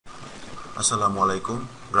আসসালামু আলাইকুম।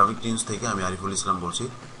 Graphic teams থেকে আমি আরিফুল ইসলাম বলছি।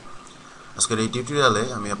 আজকের এই টিউটোরিয়ালে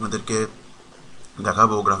আমি আপনাদেরকে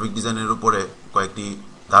দেখাবো গ্রাফিক ডিজাইনের উপরে কয়েকটি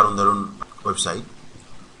দারুণ দারুণ ওয়েবসাইট।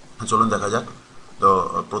 চলুন দেখা যাক। তো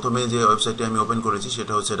প্রথমে যে ওয়েবসাইটটি আমি ওপেন করেছি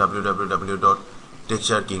সেটা হচ্ছে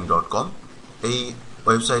www.textureking.com। এই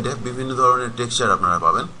ওয়েবসাইটে বিভিন্ন ধরনের টেক্সচার আপনারা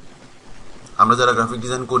পাবেন। আমরা যারা গ্রাফিক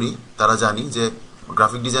ডিজাইন করি তারা জানি যে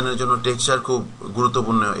গ্রাফিক ডিজাইনের জন্য টেক্সচার খুব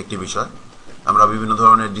গুরুত্বপূর্ণ একটি বিষয়। আমরা বিভিন্ন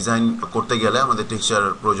ধরনের ডিজাইন করতে গেলে আমাদের টেক্সচার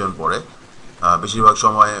প্রয়োজন পড়ে। বেশিরভাগ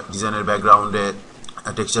সময় ডিজাইনের ব্যাকগ্রাউন্ডে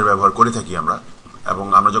টেক্সচার ব্যবহার করে থাকি আমরা, এবং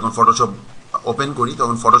আমরা যখন ফটোশপ ওপেন করি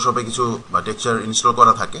তখন ফটোশপে কিছু টেক্সচার ইনস্টল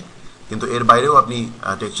করা থাকে, কিন্তু এর বাইরেও আপনি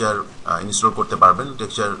টেক্সচার ইনস্টল করতে পারবেন,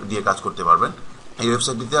 টেক্সচার দিয়ে কাজ করতে পারবেন। এই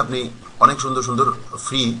ওয়েবসাইটটিতে আপনি অনেক সুন্দর সুন্দর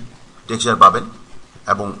ফ্রি টেক্সচার পাবেন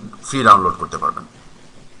এবং ফ্রি ডাউনলোড করতে পারবেন।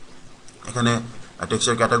 এখানে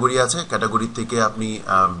টেক্সচার ক্যাটাগরি আছে, ক্যাটাগরি থেকে আপনি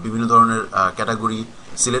বিভিন্ন ধরনের ক্যাটাগরি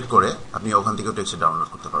সিলেক্ট করে আপনি ওখান থেকেও টেক্সচার ডাউনলোড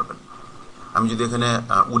করতে পারবেন। আমি যদি এখানে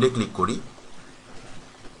উডে ক্লিক করি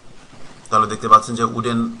তাহলে দেখতে পাচ্ছেন যে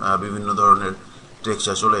উডেন বিভিন্ন ধরনের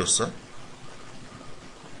টেক্সচার চলে এসছে।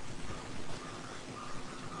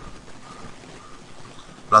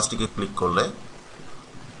 প্লাস্টিকে ক্লিক করলে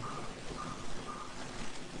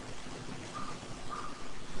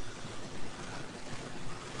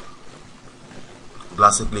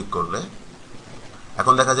গ্লাসে ক্লিক করলে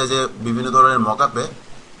এখন দেখা যায় যে বিভিন্ন ধরনের মকআপে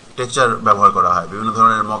টেক্সচার ব্যবহার করা হয়, বিভিন্ন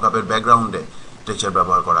ধরনের মকআপের ব্যাকগ্রাউন্ডে টেক্সচার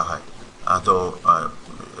ব্যবহার করা হয়। তো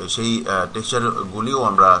সেই টেক্সচারগুলিও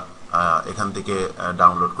আমরা এখান থেকে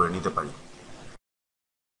ডাউনলোড করে নিতে পারি।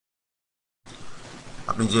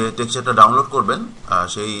 আপনি যে টেক্সচারটা ডাউনলোড করবেন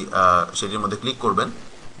সেটির মধ্যে ক্লিক করবেন।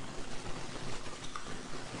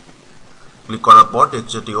 ক্লিক করার পর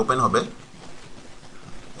টেক্সচারটি ওপেন হবে।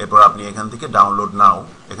 এরপর আপনি এখান থেকে ডাউনলোড নাও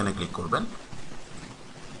এখানে ক্লিক করবেন।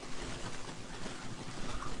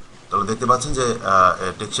 তাহলে দেখতে পাচ্ছেন যে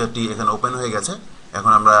টেক্সচারটি এখানে ওপেন হয়ে গেছে।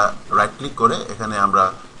 এখন আমরা রাইট ক্লিক করে এখানে আমরা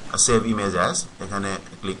সেভ ইমেজ অ্যাজ এখানে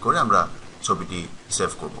ক্লিক করে আমরা ছবিটি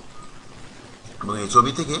সেভ করব এবং এই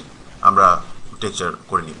ছবি থেকে আমরা টেক্সচার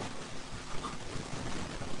করে নিব।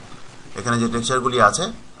 এখানে যে টেক্সচারগুলি আছে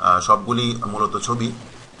সবগুলি মূলত ছবি।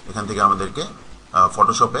 এখান থেকে আমাদেরকে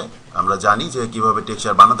ফটোশপে আমরা জানি যে কিভাবে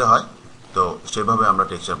টেক্সচার বানাতে হয়, তো সেভাবে আমরা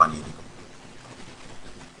টেক্সচার বানিয়ে দিব।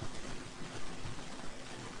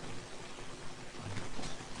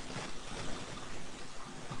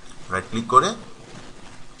 রাইট ক্লিক করে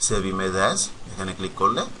সেভ ইমেজ অ্যাজ এখানে ক্লিক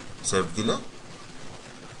করলে সেভ দিলে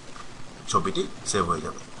ছবিটি সেভ হয়ে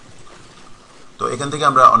যাবে। তো এখান থেকে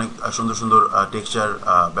আমরা অনেক সুন্দর সুন্দর টেক্সচার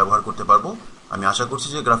ব্যবহার করতে পারবো। আমি আশা করছি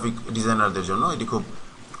যে গ্রাফিক ডিজাইনারদের জন্য এটি খুব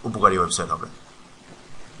উপকারী ওয়েবসাইট হবে।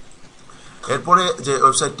 এরপরে যে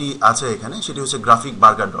ওয়েবসাইটটি আছে এখানে সেটি হচ্ছে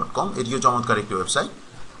graphicburger.com। এটিও চমৎকার একটি ওয়েবসাইট।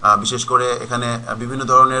 বিশেষ করে এখানে বিভিন্ন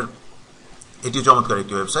ধরনের এটিও চমৎকার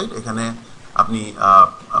একটি ওয়েবসাইট। এখানে আপনি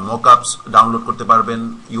মকআপস ডাউনলোড করতে পারবেন,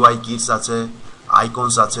 ইউআই কিটস আছে,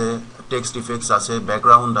 আইকনস আছে, টেক্সট ইফেক্টস আছে,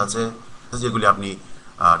 ব্যাকগ্রাউন্ড আছে, যেগুলি আপনি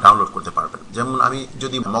ডাউনলোড করতে পারবেন। যেমন আমি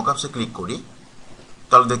যদি মকআপসে ক্লিক করি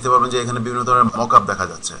তাহলে দেখতে পারবেন যে এখানে বিভিন্ন ধরনের মকআপ দেখা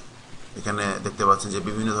যাচ্ছে। এখানে দেখতে পাচ্ছেন যে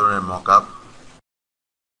বিভিন্ন ধরনের মকআপ,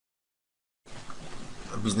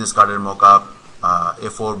 বিজনেস কার্ডের mockup,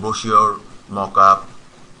 A4 brochure mockup,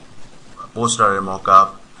 পোস্টারের mockup,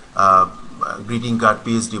 greeting card,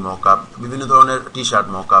 PhD mockup, বিভিন্ন ধরনের টি শার্ট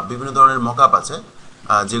মকআপ, বিভিন্ন ধরনের মকআপ আছে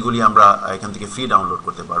যেগুলি আমরা এখান থেকে ফ্রি ডাউনলোড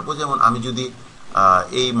করতে পারবো। যেমন আমি যদি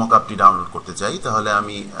এই মকআপটি ডাউনলোড করতে চাই তাহলে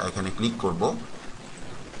আমি এখানে ক্লিক করব।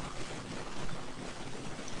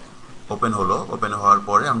 ওপেন হলো। ওপেন হওয়ার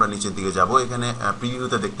পরে আমরা নিচের দিকে যাব। এখানে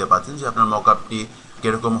প্রিভিউতে দেখতে পাচ্ছেন যে আপনার মকআপটি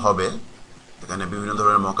কিরকম হবে। এখানে বিভিন্ন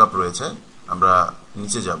ধরনের মকআপ রয়েছে। আমরা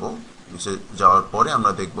নিচে যাব। নিচে যাওয়ার পরে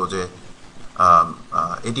আমরা দেখব যে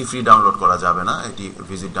এটি ফ্রি ডাউনলোড করা যাবে না, এটি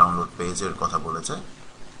ভিজিট ডাউনলোড পেজের কথা বলেছে।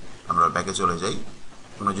 আমরা ব্যাকে চলে যাই।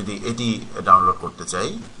 আমরা যদি এটি ডাউনলোড করতে চাই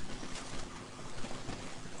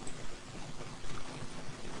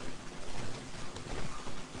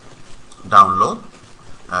ডাউনলোড,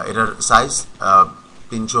 এটার সাইজ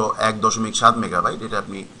 301.7 মেগাবাইট। এটা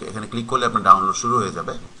আপনি এখানে ক্লিক করলে আপনার ডাউনলোড শুরু হয়ে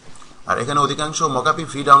যাবে। আর এখানে অধিকাংশ মকআপই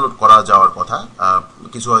ফ্রি ডাউনলোড করা যাওয়ার কথা,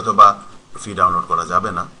 কিছু হয়তো বা ফ্রি ডাউনলোড করা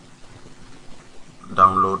যাবে না।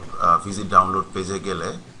 ডাউনলোড ভিজিট ডাউনলোড পেজে গেলে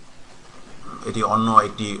এটি অন্য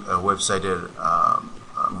একটি ওয়েবসাইটের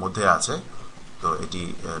মধ্যে আছে, তো এটি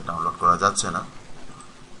ডাউনলোড করা যাচ্ছে না।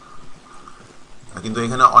 কিন্তু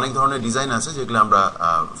এখানে অনেক ধরনের ডিজাইন আছে যেগুলো আমরা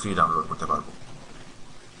ফ্রি ডাউনলোড করতে পারবো।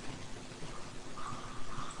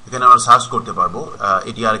 এখানে আমরা সার্চ করতে পারবো,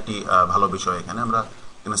 এটি আরেকটি ভালো বিষয়। এখানে আমরা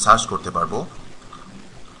সার্চ করতে পারবো।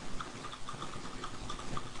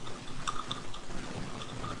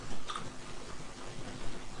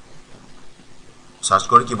 সার্চ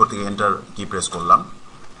করে কিবোর্ড থেকে এন্টার কি প্রেস করলাম।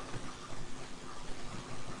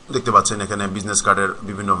 দেখতে পাচ্ছেন এখানে বিজনেস কার্ডের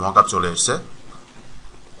বিভিন্ন মকআপ চলে এসেছে।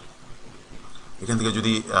 এখান থেকে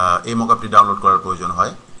যদি এই মকআপটি ডাউনলোড করার প্রয়োজন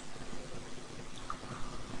হয়,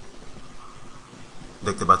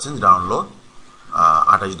 দেখতে পাচ্ছেন ডাউনলোড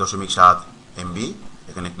 28.7 MB।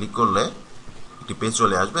 এখানে ক্লিক করলে একটি পেজ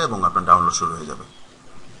চলে আসবে এবং আপনার ডাউনলোড শুরু হয়ে যাবে।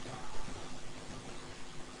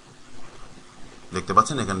 দেখতে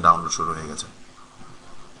পাচ্ছেন এখানে ডাউনলোড শুরু হয়ে গেছে।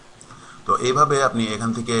 তো এইভাবে আপনি এখান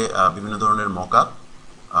থেকে বিভিন্ন ধরনের মকআপ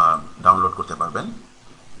ডাউনলোড করতে পারবেন।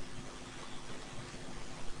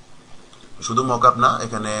 শুধু মকআপ না,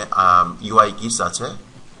 এখানে UI কিটস আছে,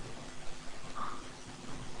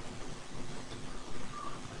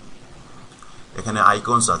 এখানে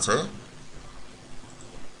আইকনস আছে।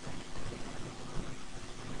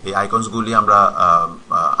 এই আইকনসগুলি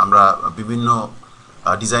আমরা বিভিন্ন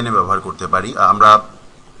ডিজাইনে ব্যবহার করতে পারি। আমরা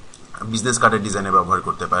বিজনেস কার্ডের ডিজাইনে ব্যবহার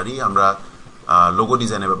করতে পারি, আমরা লোগো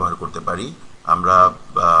ডিজাইনে ব্যবহার করতে পারি, আমরা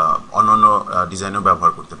অন্যান্য ডিজাইনেও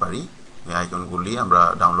ব্যবহার করতে পারি। এই আইকনগুলি আমরা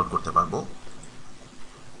ডাউনলোড করতে পারবো।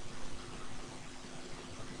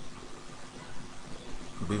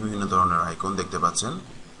 বিভিন্ন ধরনের আইকন দেখতে পাচ্ছেন।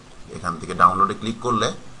 এখান থেকে ডাউনলোডে ক্লিক করলে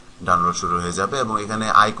ডাউনলোড শুরু হয়ে যাবে এবং এখানে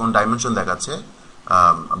আইকন ডাইমেনশন দেখাচ্ছে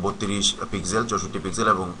 32 পিক্সেল, 64 পিক্সেল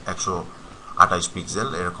এবং 128 পিক্সেল,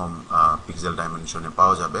 এরকম পিক্সেল ডাইমেনশনে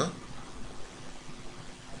পাওয়া যাবে।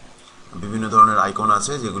 বিভিন্ন ধরনের আইকন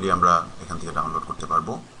আছে যেগুলি আমরা এখান থেকে ডাউনলোড করতে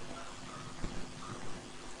পারবো।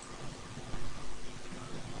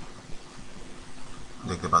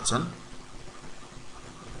 দেখতে পাচ্ছেন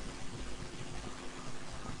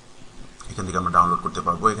এখান থেকে আমরা ডাউনলোড করতে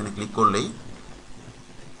পারবো। এখানে ক্লিক করলেই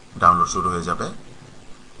ডাউনলোড শুরু হয়ে যাবে।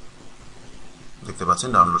 দেখতে পাচ্ছেন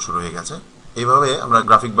ডাউনলোড শুরু হয়ে গেছে। এইভাবে আমরা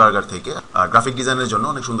গ্রাফিক বার্গার থেকে গ্রাফিক ডিজাইনের জন্য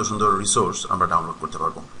অনেক সুন্দর সুন্দর রিসোর্স আমরা ডাউনলোড করতে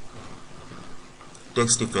পারবো।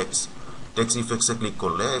 টেক্সট ইফেক্টসে ক্লিক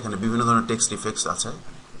করলে এখানে বিভিন্ন ধরনের টেক্সট ইফেক্টস আছে,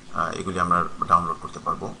 এগুলি আমরা ডাউনলোড করতে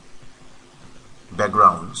পারবো।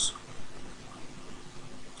 ব্যাকগ্রাউন্ডস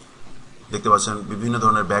দেখতে পাচ্ছেন বিভিন্ন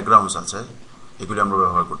ধরনের ব্যাকগ্রাউন্ডস আছে, এগুলি আমরা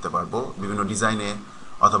ব্যবহার করতে পারবো বিভিন্ন ডিজাইনে,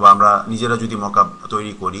 অথবা আমরা নিজেরা যদি মকআপ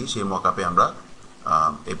তৈরি করি সেই মকআপে আমরা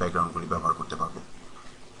এই ব্যাকগ্রাউন্ডগুলি ব্যবহার করতে পারবো।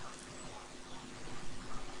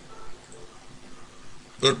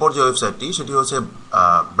 এরপর যে ওয়েবসাইটটি সেটি হচ্ছে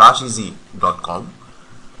brusheasy.com।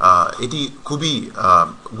 এটি খুবই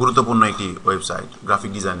গুরুত্বপূর্ণ একটি ওয়েবসাইট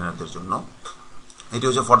গ্রাফিক ডিজাইনারদের জন্য। এটি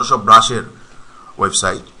হচ্ছে ফটোশপ ব্রাশের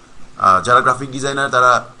ওয়েবসাইট। যারা গ্রাফিক ডিজাইনার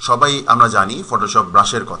তারা সবাই আমরা জানি ফটোশপ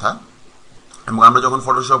ব্রাশের কথা, এবং আমরা যখন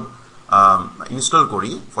ফটোশপ ইনস্টল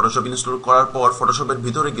করি, ফটোশপ ইনস্টল করার পর ফটোশপের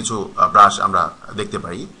ভিতরে কিছু ব্রাশ আমরা দেখতে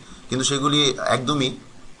পাই, কিন্তু সেগুলি একদমই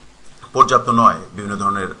পর্যাপ্ত নয় বিভিন্ন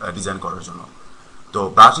ধরনের ডিজাইন করার জন্য। তো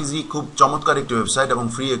ব্রাশ ইজি খুব চমৎকার একটি ওয়েবসাইট এবং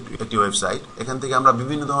ফ্রি একটি ওয়েবসাইট। এখান থেকে আমরা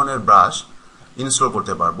বিভিন্ন ধরনের ব্রাশ ইনস্টল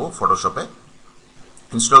করতে পারবো ফটোশপে।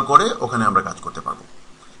 ইনস্টল করে ওখানে আমরা কাজ করতে পারবো।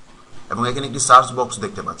 এবং এখানে একটি সার্চ বক্স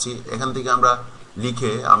দেখতে পাচ্ছি, এখান থেকে আমরা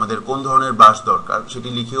লিখে আমাদের কোন ধরনের ব্রাশ দরকার সেটি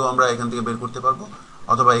লিখেও আমরা এখান থেকে বের করতে পারবো,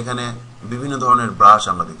 অথবা এখানে বিভিন্ন ধরনের ব্রাশ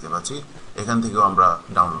আমরা দেখতে পাচ্ছি, এখান থেকেও আমরা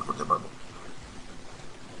ডাউনলোড করতে পারবো।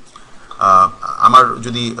 আমার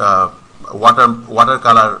যদি ওয়াটার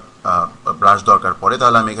কালার ব্রাশ দরকার পড়ে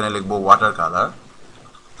তাহলে আমি এখানে লিখবো ওয়াটার কালার।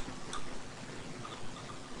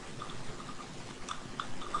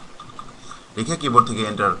 লিখে কিবোর্ড থেকে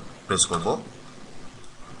এন্টার প্রেস করব।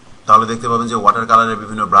 তাহলে দেখতে পাবেন যে ওয়াটার কালারের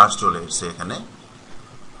বিভিন্ন ব্রাশ চলে এসেছে এখানে।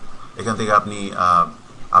 এখান থেকে আপনি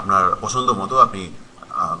আপনার পছন্দ মতো আপনি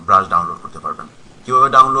ব্রাশ ডাউনলোড করতে পারবেন। কিভাবে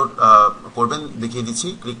ডাউনলোড করবেন দেখিয়ে দিচ্ছি।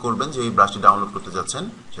 ক্লিক করবেন যে এই ব্রাশটি ডাউনলোড করতে যাচ্ছেন,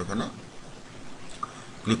 সেখানে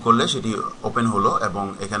ক্লিক করলে সেটি ওপেন হলো এবং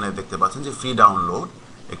এখানে দেখতে পাচ্ছেন যে ফ্রি ডাউনলোড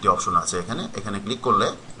একটি অপশন আছে এখানে। এখানে ক্লিক করলে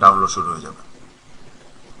ডাউনলোড শুরু হয়ে যাবে।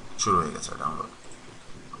 শুরু হয়ে গেছে ডাউনলোড।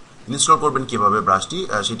 ইনস্টল করবেন কিভাবে ব্রাশটি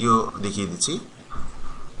সেটিও দেখিয়ে দিচ্ছি।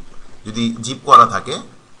 যদি জিপ করা থাকে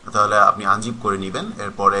তাহলে আপনি আনজিপ করে নেবেন।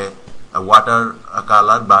 এরপরে water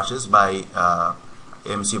colour brushes by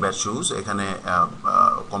MC bad shoes, এখানে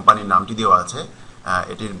কোম্পানির নামটি দেওয়া আছে।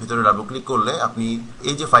 এটির ভিতরে ডাবল ক্লিক করলে আপনি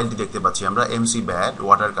এই যে ফাইলটি দেখতে পাচ্ছি আমরা MC ব্যাড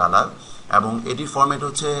ওয়াটার কালার, এবং এটির ফরম্যাট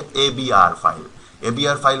হচ্ছে ABR ফাইল।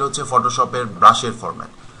 ABR ফাইল হচ্ছে ফটোশপের ব্রাশের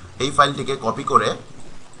ফরম্যাট। এই ফাইলটিকে কপি করে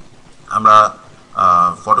আমরা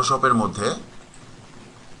ফটোশপের মধ্যে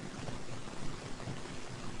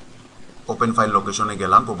ওপেন ফাইল লোকেশনে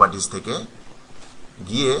গেলাম, প্রপার্টিজ থেকে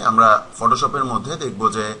গিয়ে আমরা ফটোশপের মধ্যে দেখব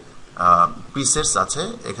যে প্রিসেটস আছে,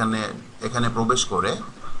 এখানে প্রবেশ করে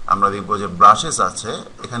আমরা দেখব যে ব্রাশেস আছে,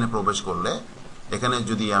 এখানে প্রবেশ করলে এখানে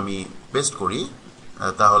যদি আমি পেস্ট করি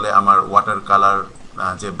তাহলে আমার ওয়াটার কালার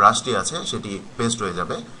যে ব্রাশটি আছে সেটি পেস্ট হয়ে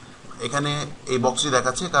যাবে। এখানে এই বক্সটি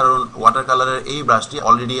দেখাচ্ছে কারণ ওয়াটার কালারের এই ব্রাশটি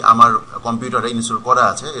অলরেডি আমার কম্পিউটারে ইনস্টল করা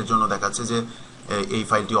আছে, এর জন্য দেখাচ্ছে যে এই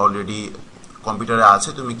ফাইলটি অলরেডি কম্পিউটারে আছে,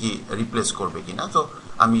 তুমি কি রিপ্লেস করবে কিনা। তো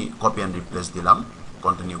আমি কপি অ্যান্ড রিপ্লেস দিলাম,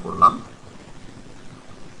 কন্টিনিউ করলাম।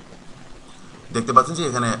 দেখতে পাচ্ছেন যে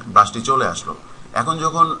এখানে ব্রাশটি চলে আসলো। এখন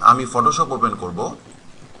যখন আমি ফটোশপ ওপেন করব,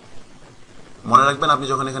 মনে রাখবেন আপনি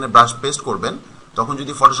যখন এখানে ব্রাশ পেস্ট করবেন তখন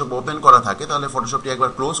যদি ফটোশপ ওপেন করা থাকে তাহলে ফটোশপটি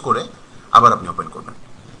একবার ক্লোজ করে আবার আপনি ওপেন করবেন।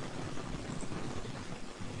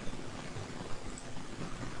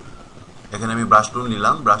 এখানে আমি ব্রাশ টুল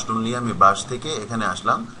নিলাম, ব্রাশ টুল নিয়ে আমি ব্রাশ থেকে এখানে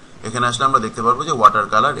আসলাম। এখানে আসলে আমরা দেখতে পারবো যে water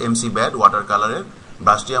colour MC bad water কালারের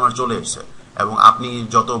ব্রাশটি আমার চলে এসেছে, এবং আপনি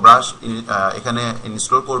যত ব্রাশ এখানে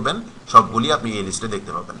ইনস্টল করবেন সবগুলি আপনি এই লিস্টে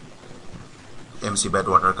দেখতে পাবেন। এমসি ব্যাড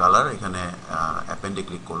ওয়াটার কালার, এখানে অ্যাপেন্ডে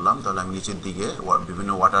ক্লিক করলাম, তাহলে আমি নিচের দিকে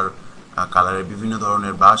বিভিন্ন ওয়াটার কালারের বিভিন্ন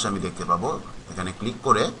ধরনের ব্রাশ আমি দেখতে পাবো। এখানে ক্লিক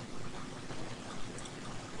করে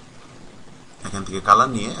এখান থেকে কালার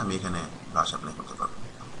নিয়ে আমি এখানে ব্রাশ অ্যাপ্লাই করতে পারবো।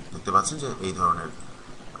 দেখতে পাচ্ছেন যে এই ধরনের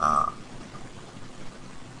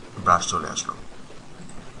ব্রাশ চলে আসলো।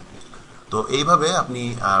 তো এইভাবে আপনি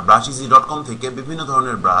brusheasy.com থেকে বিভিন্ন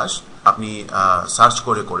ধরনের ব্রাশ আপনি সার্চ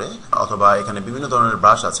করে করে, অথবা এখানে বিভিন্ন ধরনের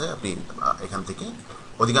ব্রাশ আছে, আপনি এখান থেকে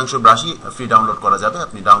অধিকাংশ ব্রাশই ফ্রি ডাউনলোড করা যাবে,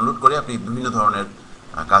 আপনি ডাউনলোড করে আপনি বিভিন্ন ধরনের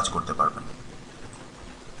কাজ করতে পারবেন।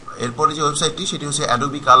 এরপরে যে ওয়েবসাইটটি সেটি হচ্ছে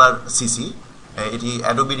অ্যাডোবি কালার সিসি। এটি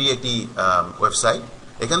অ্যাডোবিরই একটি ওয়েবসাইট।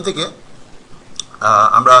 এখান থেকে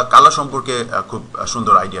আমরা কালার সম্পর্কে খুব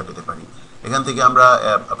সুন্দর আইডিয়া পেতে পারি। এখান থেকে আমরা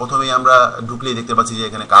প্রথমেই আমরা ঢুকলেই দেখতে পাচ্ছি যে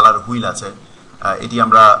এখানে কালার হুইল আছে। এটি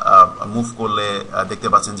আমরা মুভ করলে দেখতে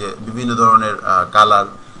পাচ্ছেন যে বিভিন্ন ধরনের কালার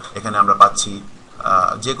এখানে আমরা পাচ্ছি।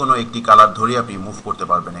 যে কোনো একটি কালার ধরে আপনি মুভ করতে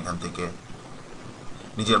পারবেন, এখান থেকে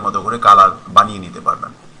নিজের মতো করে কালার বানিয়ে নিতে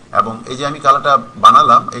পারবেন। এবং এই যে আমি কালারটা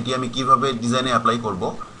বানালাম, এটি আমি কিভাবে ডিজাইনে অ্যাপ্লাই করব,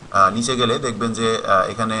 নিচে গেলে দেখবেন যে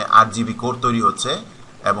এখানে 8GB কোড তৈরি হচ্ছে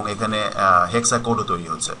এবং এখানে হেক্সা কোডও তৈরি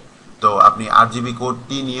হচ্ছে। তো আপনি 8GB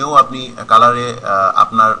কোডটি নিয়েও আপনি কালারে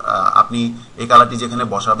আপনি এই কালারটি যেখানে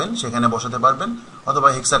বসাবেন সেখানে বসাতে পারবেন, অথবা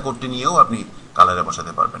হেক্সা কোডটি নিয়েও আপনি কালারে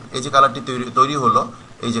বসাতে পারবেন। এই যে কালারটি তৈরি হলো,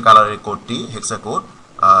 এই যে কালারের কোডটি হেক্সা কোড,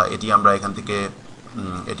 এটি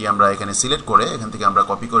আমরা এখানে সিলেক্ট করে এখান থেকে আমরা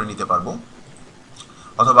কপি করে নিতে পারবো,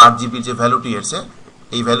 অথবা 8GBর যে ভ্যালুটি এসেছে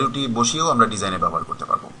এই ভ্যালুটি বসিয়েও আমরা ডিজাইনে ব্যবহার করতে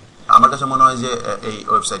পারবো। আমার কাছে মনে হয় যে এই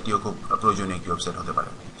ওয়েবসাইটটিও খুব প্রয়োজনীয় একটি ওয়েবসাইট হতে পারে।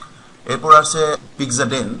 এরপর আসছে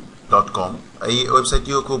pixaden.com। এই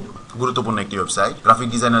ওয়েবসাইটটিও খুব গুরুত্বপূর্ণ একটি ওয়েবসাইট, গ্রাফিক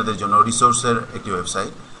ডিজাইনারদের জন্য রিসোর্সের একটি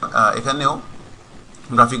ওয়েবসাইট। এখানেও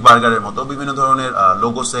গ্রাফিক বার্গারের মতো বিভিন্ন ধরনের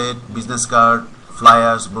logo set, business card,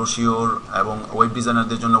 flyers, brochure এবং ওয়েব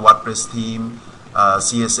ডিজাইনারদের জন্য WordPress theme,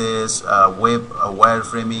 CSS, web wire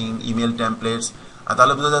framing, email templates.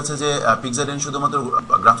 তাহলে বোঝা যাচ্ছে যে পিক্সাডেন শুধুমাত্র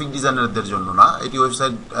গ্রাফিক ডিজাইনারদের জন্য না, এটি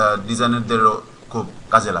ওয়েবসাইট ডিজাইনারদেরও খুব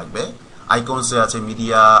কাজে লাগবে। আইকনসে আছে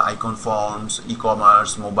media, icon forms, e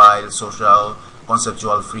commerce, mobile, social,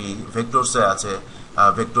 conceptual free. ভেক্টরসে আছে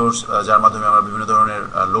ভেক্টরস, যার মাধ্যমে আমরা বিভিন্ন ধরনের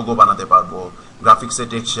লোগো বানাতে পারবো। গ্রাফিক্সে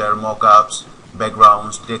texture, মকআপস,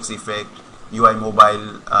 backgrounds, text effect, UI mobile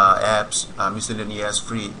apps, miscellaneous,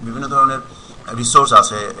 free বিভিন্ন ধরনের রিসোর্স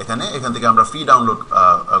আছে এখান থেকে আমরা ফ্রি ডাউনলোড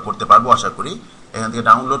করতে পারবো আশা করি। এখান থেকে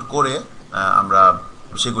ডাউনলোড করে আমরা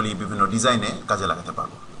সেগুলি বিভিন্ন ডিজাইনে কাজে লাগাতে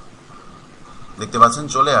পারবো। দেখতে পাচ্ছেন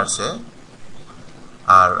চলে আসছে।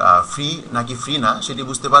 আর ফ্রি নাকি ফ্রি না সেটি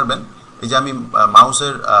বুঝতে পারবেন। এই যে আমি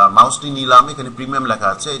মাউসটি নিলাম, এখানে প্রিমিয়াম লেখা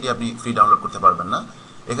আছে, এটি আপনি ফ্রি ডাউনলোড করতে পারবেন না।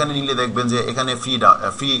 এখানে নিলে দেখবেন যে এখানে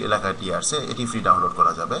ফ্রি লেখাটি আসছে, এটি ফ্রি ডাউনলোড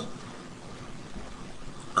করা যাবে।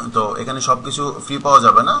 তো এখানে সবকিছু ফ্রি পাওয়া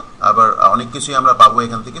যাবে না, আবার অনেক কিছুই আমরা পাবো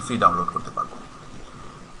এখান থেকে ফ্রি ডাউনলোড করতে পারবো।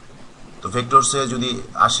 তো ভেক্টরসে যদি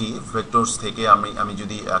আসি, ভেক্টরস থেকে আমি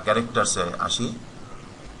যদি ক্যারেক্টারসে আসি,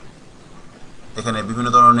 এখানে বিভিন্ন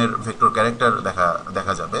ধরনের ভেক্টর ক্যারেক্টার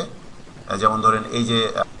দেখা যাবে। যেমন ধরেন এই যে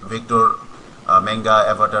vector manga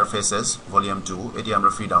Avatar faces volume 2, এটি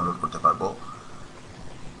আমরা ফ্রি ডাউনলোড করতে পারবো।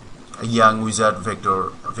 Young wizard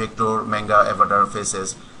vector manga Avatar faces,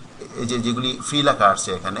 এই যেগুলি ফ্রি লেখা আসছে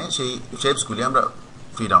এখানে, সেই শেপসগুলি আমরা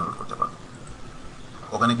ফ্রি ডাউনলোড করতে পারবো।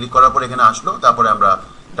 ওখানে ক্লিক করার পর এখানে আসলো, তারপরে আমরা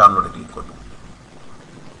ডাউনলোডে ক্লিক করব।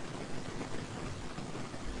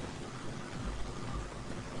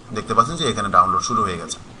 দেখতে পাচ্ছেন যে এখানে ডাউনলোড শুরু হয়ে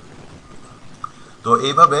গেছে। তো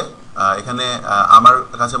এইভাবে এখানে আমার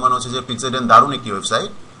কাছে মনে হচ্ছে যে পিক্সাডেন দারুণ একটি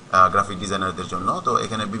ওয়েবসাইট গ্রাফিক ডিজাইনারদের জন্য। তো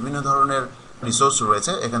এখানে বিভিন্ন ধরনের রিসোর্স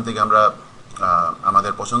রয়েছে, এখান থেকে আমরা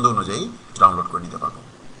আমাদের পছন্দ অনুযায়ী ডাউনলোড করে নিতে পারবো।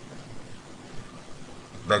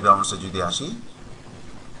 ব্যাকগ্রাউন্ডসে যদি আসি,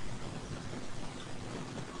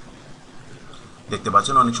 দেখতে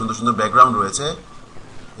পাচ্ছেন অনেক সুন্দর সুন্দর ব্যাকগ্রাউন্ড রয়েছে,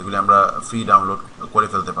 এগুলি আমরা ফ্রি ডাউনলোড করে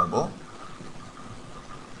ফেলতে পারবো।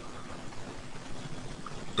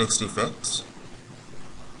 টেক্সট ইফেক্টস,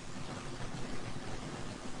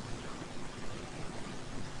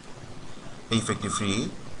 এই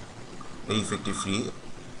ইফেক্টটি ফ্রি,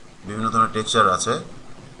 বিভিন্ন ধরনের টেক্সচার আছে।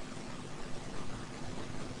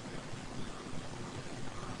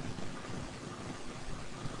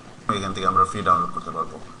 এখান থেকে আমরা ফ্রি ডাউনলোড করতে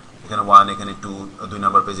পারবো। এখানে 1, এখানে 2, 2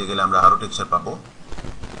 নাম্বার পেজে গেলে আমরা আরো টেক্সচার পাবো।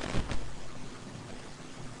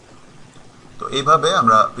 তো এইভাবে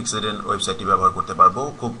আমরা পিক্সেলডেন ওয়েবসাইটটি ব্যবহার করতে পারবো।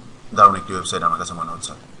 খুব দারুণ একটি ওয়েবসাইট আমার কাছে মনে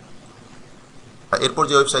হচ্ছে। এরপর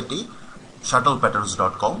যে ওয়েবসাইটটি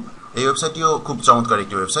shuttlepatterns.com, এই ওয়েবসাইটটিও খুব চমৎকার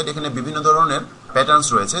একটি ওয়েবসাইট। এখানে বিভিন্ন ধরনের প্যাটার্নস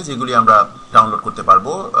রয়েছে যেগুলি আমরা ডাউনলোড করতে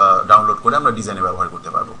পারবো, ডাউনলোড করে আমরা ডিজাইনে ব্যবহার করতে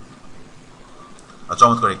পারবো।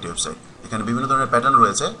 চমৎকার একটি ওয়েবসাইট। এখানে বিভিন্ন ধরনের প্যাটার্ন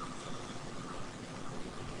রয়েছে,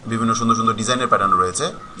 বিভিন্ন সুন্দর সুন্দর ডিজাইনের প্যাটার্ন রয়েছে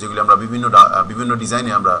যেগুলি আমরা বিভিন্ন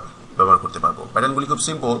ডিজাইনে আমরা ব্যবহার করতে পারবো। প্যাটার্নগুলি খুব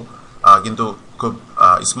সিম্পল কিন্তু খুব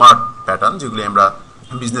স্মার্ট প্যাটার্ন, যেগুলি আমরা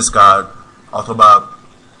বিজনেস কার্ড অথবা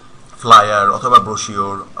ফ্লায়ার অথবা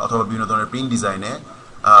ব্রোশিওর অথবা বিভিন্ন ধরনের প্রিন্ট ডিজাইনে,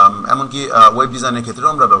 এমনকি ওয়েব ডিজাইনের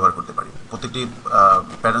ক্ষেত্রেও আমরা ব্যবহার করতে পারি। প্রত্যেকটি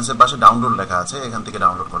প্যাটার্নসের পাশে ডাউনলোড লেখা আছে, এখান থেকে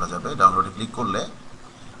ডাউনলোড করা যাবে। ডাউনলোডে ক্লিক করলে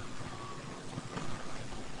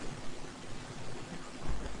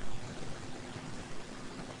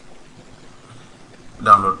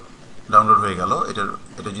ডাউনলোড হয়ে গেল।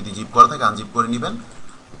 এটা যদি জিপ করা থাকে আনজিপ করে নেবেন।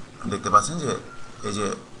 দেখতে পাচ্ছেন যে এই যে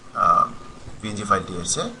পিএনজি ফাইলটি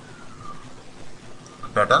এসেছে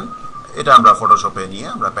প্যাটার্ন, এটা আমরা ফটোশপে নিয়ে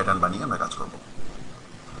আমরা প্যাটার্ন বানিয়ে আমরা কাজ করব।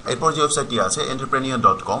 এরপর যে ওয়েবসাইটটি আছে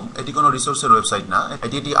entrepreneur.com, এটি কোনো রিসোর্সের ওয়েবসাইট না,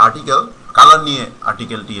 এটি একটি আর্টিকেল, কালার নিয়ে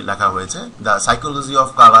আর্টিকেলটি লেখা হয়েছে, the psychology of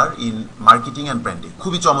colour in marketing and branding.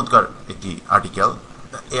 খুবই চমৎকার একটি আর্টিকেল।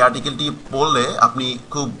 এই আর্টিকেলটি পড়লে আপনি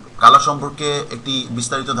খুব কালার সম্পর্কে একটি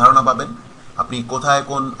বিস্তারিত ধারণা পাবেন। আপনি কোথায়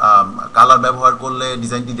কোন কালার ব্যবহার করলে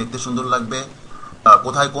ডিজাইনটি দেখতে সুন্দর লাগবে,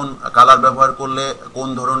 কোথায় কোন কালার ব্যবহার করলে কোন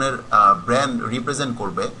ধরনের ব্র্যান্ড রিপ্রেজেন্ট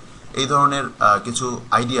করবে, এই ধরনের কিছু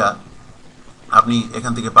আইডিয়া আপনি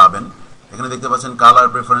এখান থেকে পাবেন। এখানে দেখতে পাচ্ছেন colour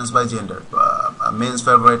preference by gender, men's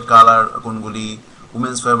favourite colour কোনগুলি,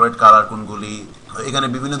 উমেন্স ফেভারিট কালার কোনগুলি। এখানে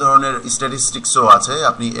বিভিন্ন ধরনের স্ট্যাটিস্টিক্সও আছে,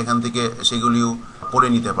 আপনি এখান থেকে সেগুলিও পড়ে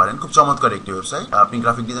নিতে পারেন। খুব চমৎকার একটি ওয়েবসাইট। আপনি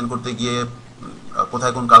গ্রাফিক ডিজাইন করতে গিয়ে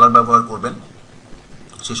কোথায় কোন কালার ব্যবহার করবেন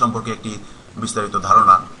সে সম্পর্কে একটি বিস্তারিত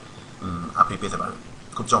ধারণা আপনি পেতে পারেন।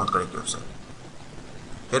 খুব চমৎকার একটি ওয়েবসাইট।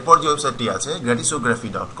 এরপর যে ওয়েবসাইটটি আছে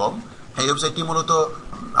gratisography.com, এই ওয়েবসাইটটি মূলত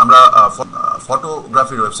আমরা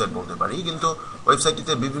ফটোগ্রাফির ওয়েবসাইট বলতে পারি, কিন্তু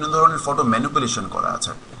ওয়েবসাইটটিতে বিভিন্ন ধরনের ফটো ম্যানিপুলেশন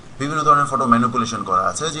করা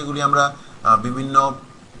আছে, যেগুলি আমরা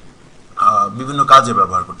বিভিন্ন কাজে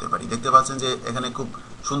ব্যবহার করতে পারি। দেখতে পাচ্ছেন যে এখানে খুব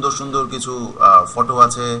সুন্দর সুন্দর কিছু ফটো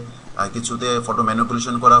আছে, কিছুতে ফটো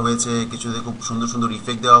ম্যানিপুলেশন করা হয়েছে, কিছুতে খুব সুন্দর সুন্দর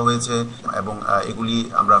ইফেক্ট দেওয়া হয়েছে, এবং এগুলি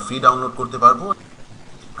আমরা ফ্রি ডাউনলোড করতে পারবো।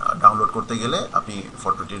 ডাউনলোড করতে গেলে আপনি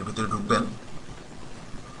ফটোটির ভিতরে ঢুকবেন,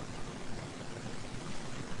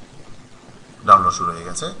 ডাউনলোড শুরু হয়ে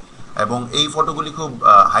গেছে। এবং এই ফটোগুলি খুব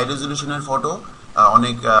হাই রেজলিউশনের ফটো,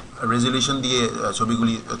 অনেক রেজলিউশন দিয়ে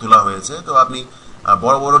ছবিগুলি তোলা হয়েছে। তো আপনি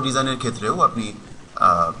বড় বড় ডিজাইনের ক্ষেত্রেও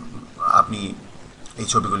আপনি এই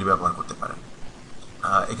ছবিগুলি ব্যবহার করতে পারেন।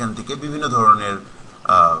 এখান থেকে বিভিন্ন ধরনের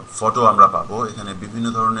ফটো আমরা পাবো। এখানে বিভিন্ন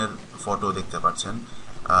ধরনের ফটো দেখতে পাচ্ছেন।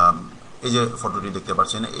 এই যে ফটোটি দেখতে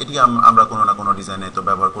পাচ্ছেন, এটি আমরা কোনো না কোনো ডিজাইনে তো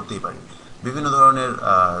ব্যবহার করতেই পারি। বিভিন্ন ধরনের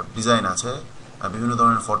ডিজাইন আছে, বিভিন্ন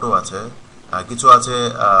ধরনের ফটো আছে, কিছু আছে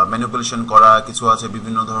ম্যানিপুলেশন করা, কিছু আছে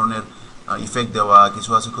বিভিন্ন ধরনের ইফেক্ট দেওয়া,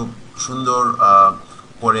 কিছু আছে খুব সুন্দর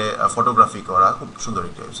করে ফটোগ্রাফি করা। খুব সুন্দর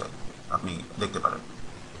একটি ওয়েবসাইট, আপনি দেখতে পারেন।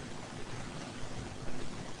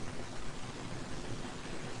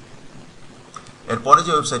 এরপরে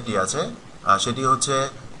যে ওয়েবসাইটটি আছে সেটি হচ্ছে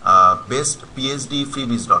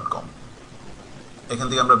bestphdfreebies.com। এখান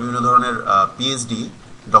থেকে আমরা বিভিন্ন ধরনের পিএইচডি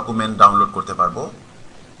ডকুমেন্ট ডাউনলোড করতে পারবো।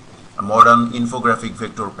 Modern infographic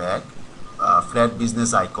vector pack, flat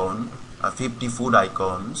business icon, 50 food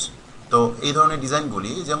icons. তো এই ধরনের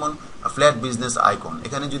ডিজাইনগুলি, যেমন ফ্ল্যাট বিজনেস আইকন,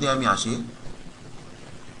 এখানে যদি আমি আসি,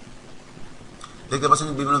 দেখতে পাচ্ছেন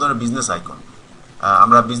বিভিন্ন ধরনের বিজনেস আইকন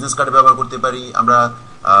আমরা বিজনেস কার্ডে ব্যবহার করতে পারি,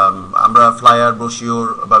 আমরা ফ্লায়ার, ব্রোশিওর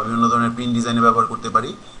বা বিভিন্ন ধরনের প্রিন্ট ডিজাইনে ব্যবহার করতে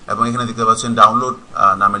পারি। এবং এখানে দেখতে পাচ্ছেন ডাউনলোড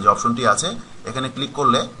নামের যে অপশনটি আছে, এখানে ক্লিক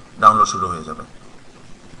করলে ডাউনলোড শুরু হয়ে যাবে।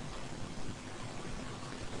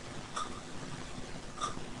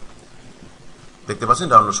 দেখতে পাচ্ছেন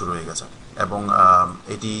ডাউনলোড শুরু হয়ে গেছে এবং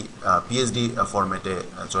এটি পিএইচডি ফরম্যাটে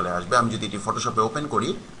চলে আসবে। আমি যদি এটি ফটোশপে ওপেন করি,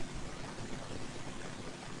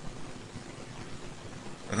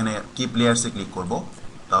 এখানে কিপ লেয়ারসে ক্লিক করব,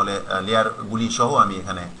 তাহলে লেয়ারগুলি সহ আমি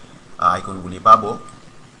এখানে আইকনগুলি পাবো।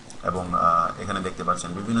 এবং এখানে দেখতে পাচ্ছেন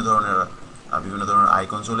বিভিন্ন ধরনের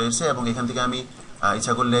আইকন চলে এসেছে, এবং এখান থেকে আমি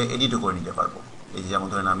ইচ্ছা করলে এডিটও করে নিতে পারবো। এই যেমন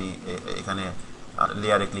ধরেন আমি এখানে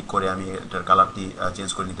লেয়ারে ক্লিক করে আমি এটার কালারটি চেঞ্জ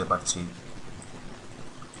করে নিতে পারছি,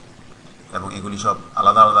 এবং এগুলি সব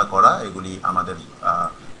আলাদা আলাদা করা, এগুলি আমাদের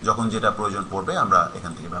যখন যেটা প্রয়োজন পড়বে আমরা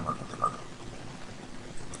এখান থেকে ব্যবহার করতে পারবো।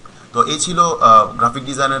 তো এই ছিল গ্রাফিক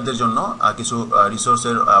ডিজাইনারদের জন্য কিছু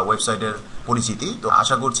রিসোর্সের ওয়েবসাইটের পরিচিতি। তো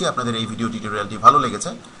আশা করছি আপনাদের এই ভিডিও টিউটোরিয়ালটি ভালো লেগেছে।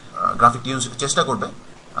 গ্রাফিক টিউন চেষ্টা করবে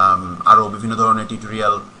আরও বিভিন্ন ধরনের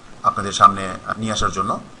টিউটোরিয়াল আপনাদের সামনে নিয়ে আসার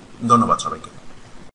জন্য। ধন্যবাদ সবাইকে।